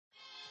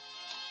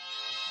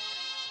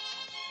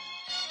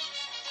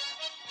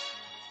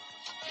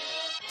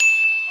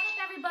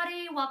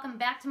welcome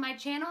back to my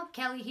channel.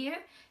 Kelly here.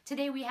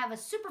 Today we have a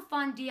super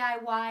fun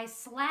DIY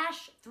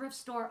slash thrift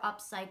store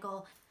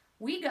upcycle.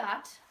 We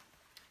got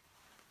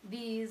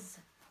these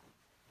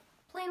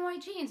plain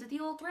white jeans at the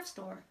old thrift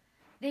store.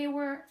 They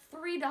were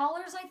 $3,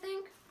 I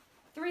think.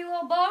 3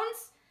 little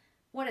bones.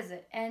 What is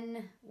it?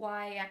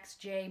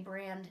 NYXJ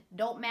brand.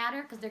 Don't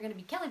matter because they're going to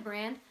be Kelly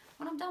brand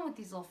when I'm done with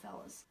these little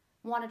fellas.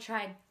 Want to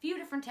try a few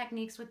different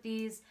techniques with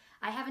these.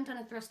 I haven't done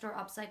a thrift store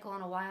upcycle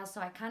in a while,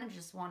 so I kind of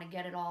just want to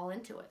get it all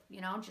into it,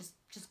 you know,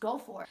 just go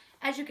for it.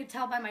 As you could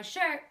tell by my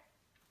shirt,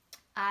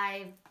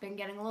 I've been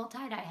getting a little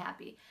tie-dye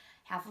happy.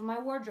 Half of my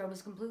wardrobe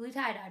is completely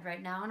tie-dyed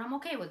right now, and I'm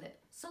okay with it.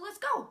 So let's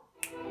go.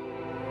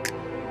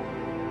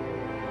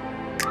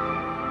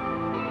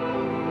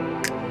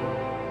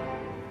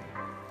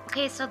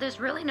 Okay, so there's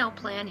really no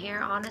plan here,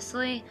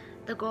 honestly.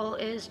 The goal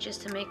is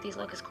just to make these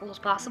look as cool as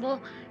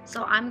possible.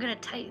 So I'm gonna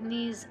tighten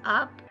these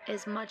up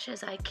as much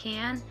as I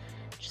can.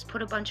 Just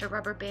put a bunch of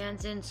rubber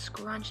bands in,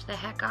 scrunch the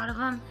heck out of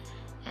them,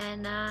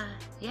 and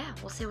yeah,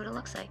 we'll see what it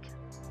looks like.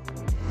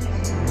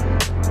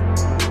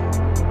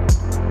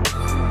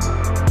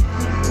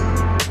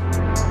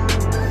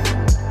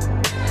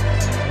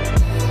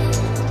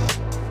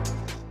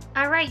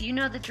 Alright, you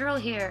know the drill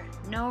here.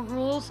 No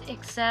rules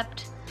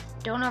except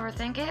don't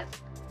overthink it.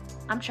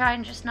 I'm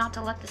trying just not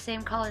to let the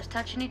same colors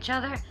touching each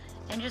other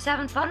and just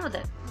having fun with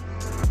it.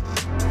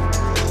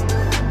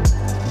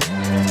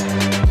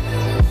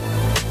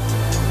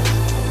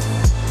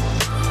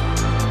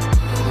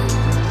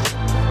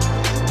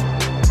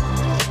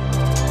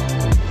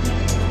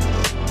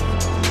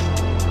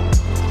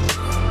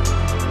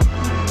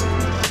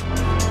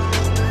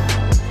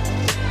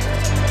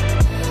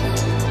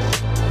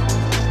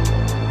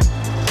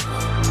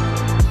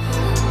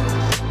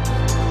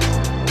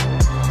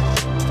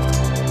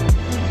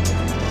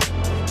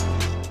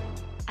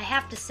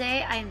 To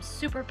say I am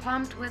super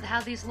pumped with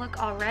how these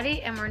look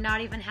already, and we're not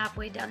even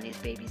halfway done these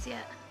babies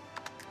yet.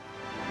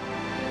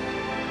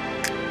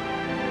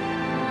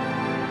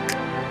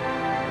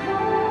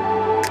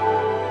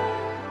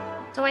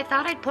 So I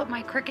thought I'd put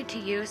my Cricut to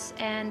use,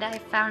 and I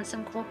found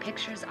some cool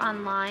pictures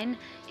online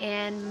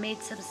and made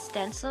some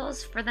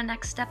stencils for the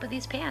next step of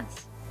these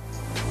pants.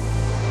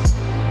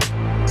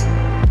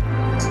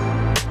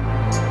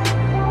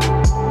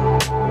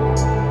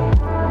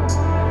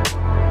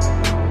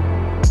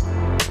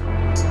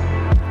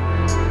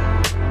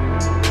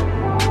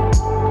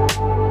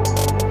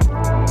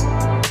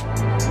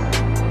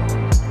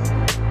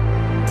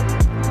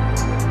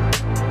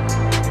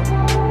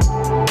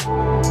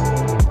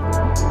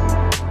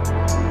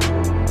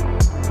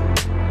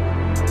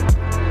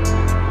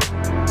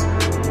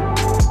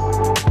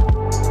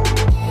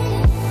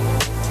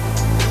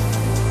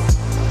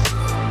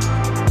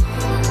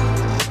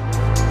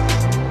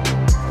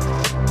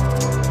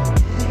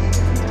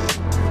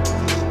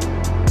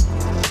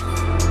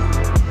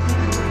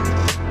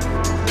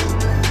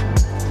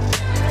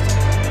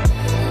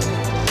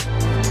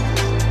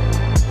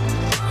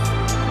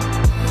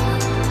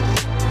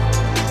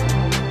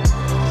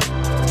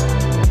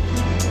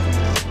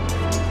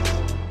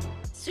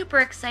 Super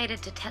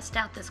excited to test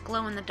out this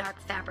glow-in-the-dark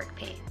fabric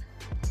paint.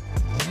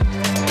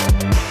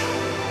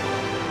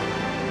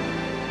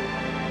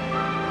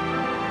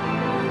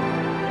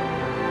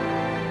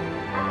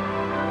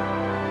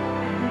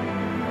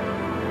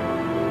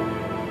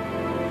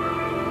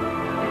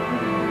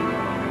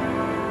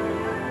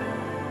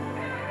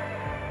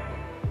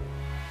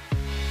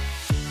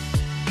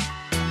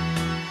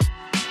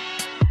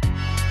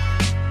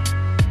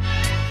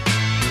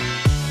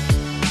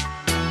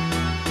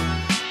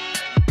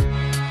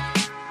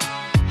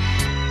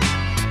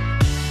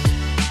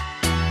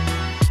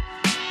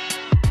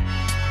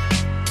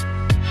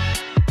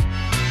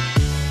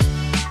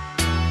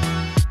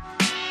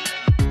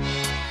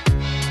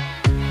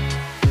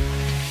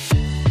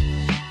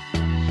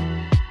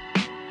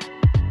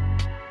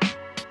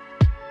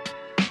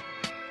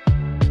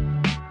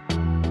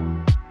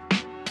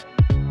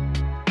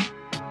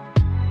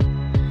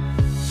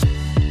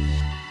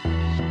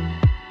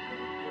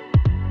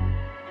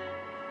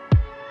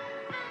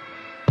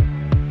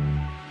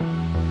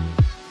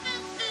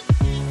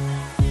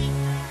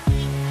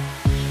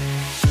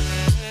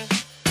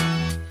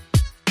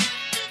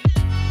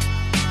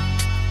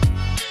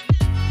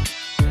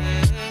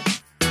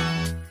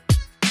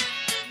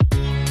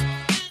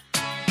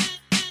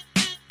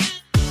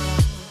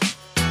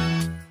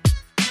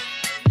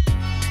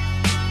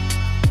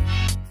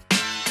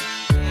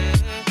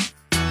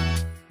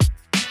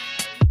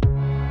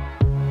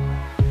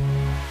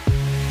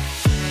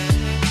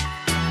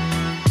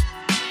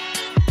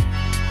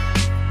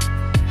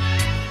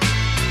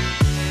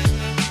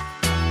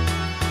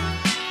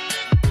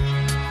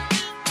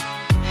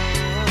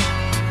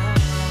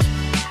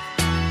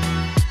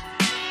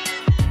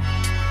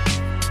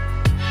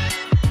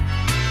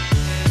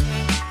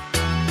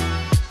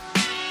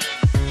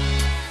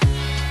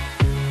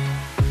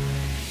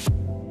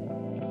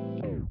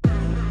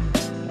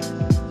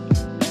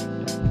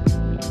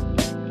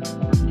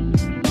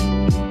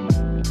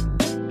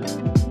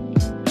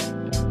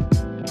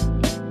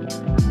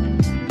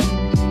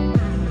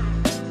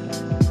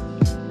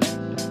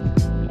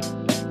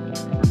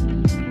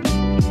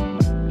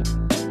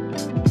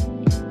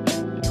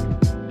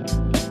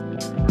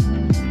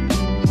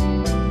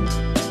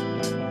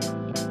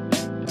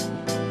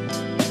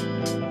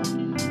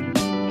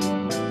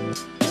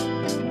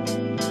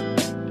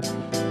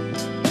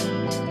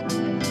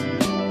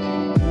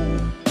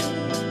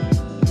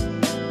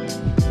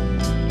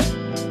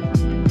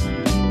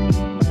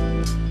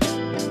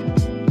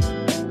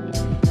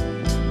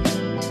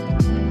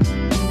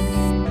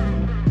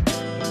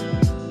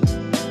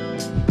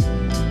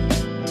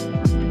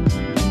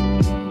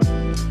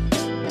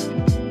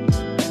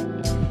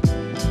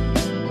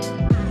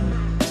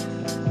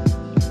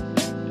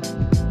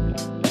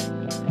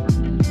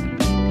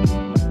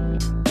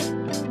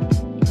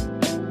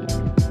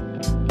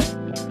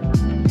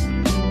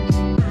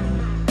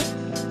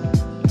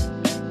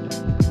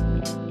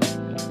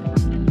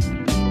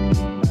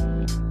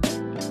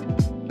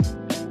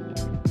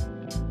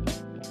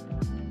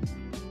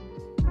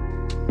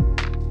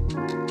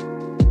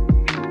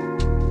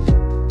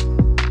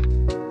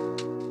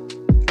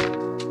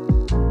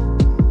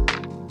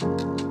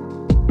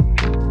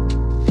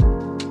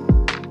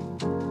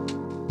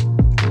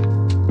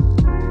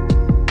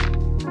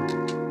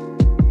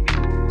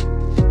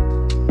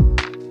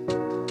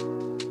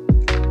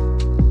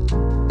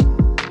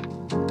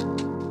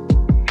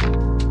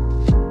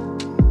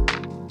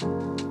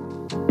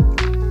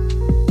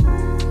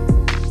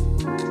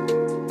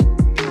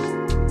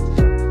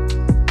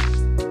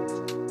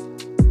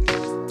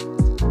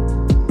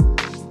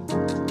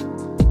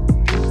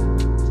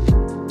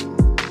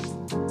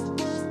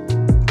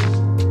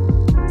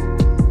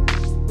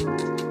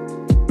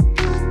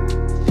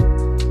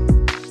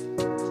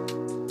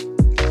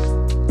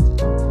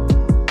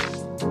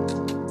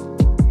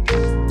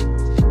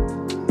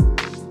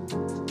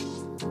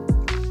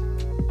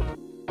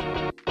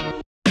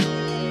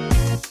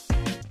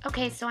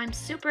 Okay, so I'm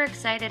super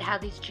excited how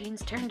these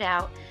jeans turned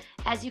out.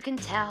 As you can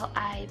tell,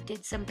 I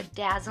did some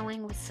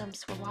bedazzling with some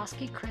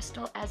Swarovski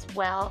crystal as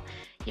well.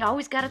 You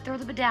always got to throw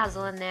the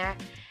bedazzle in there.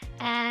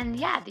 And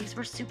yeah, these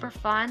were super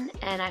fun,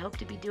 and I hope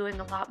to be doing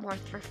a lot more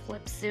thrift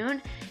flips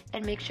soon.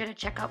 And make sure to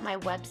check out my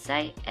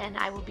website, and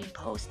I will be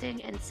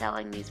posting and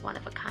selling these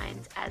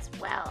one-of-a-kinds as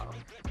well.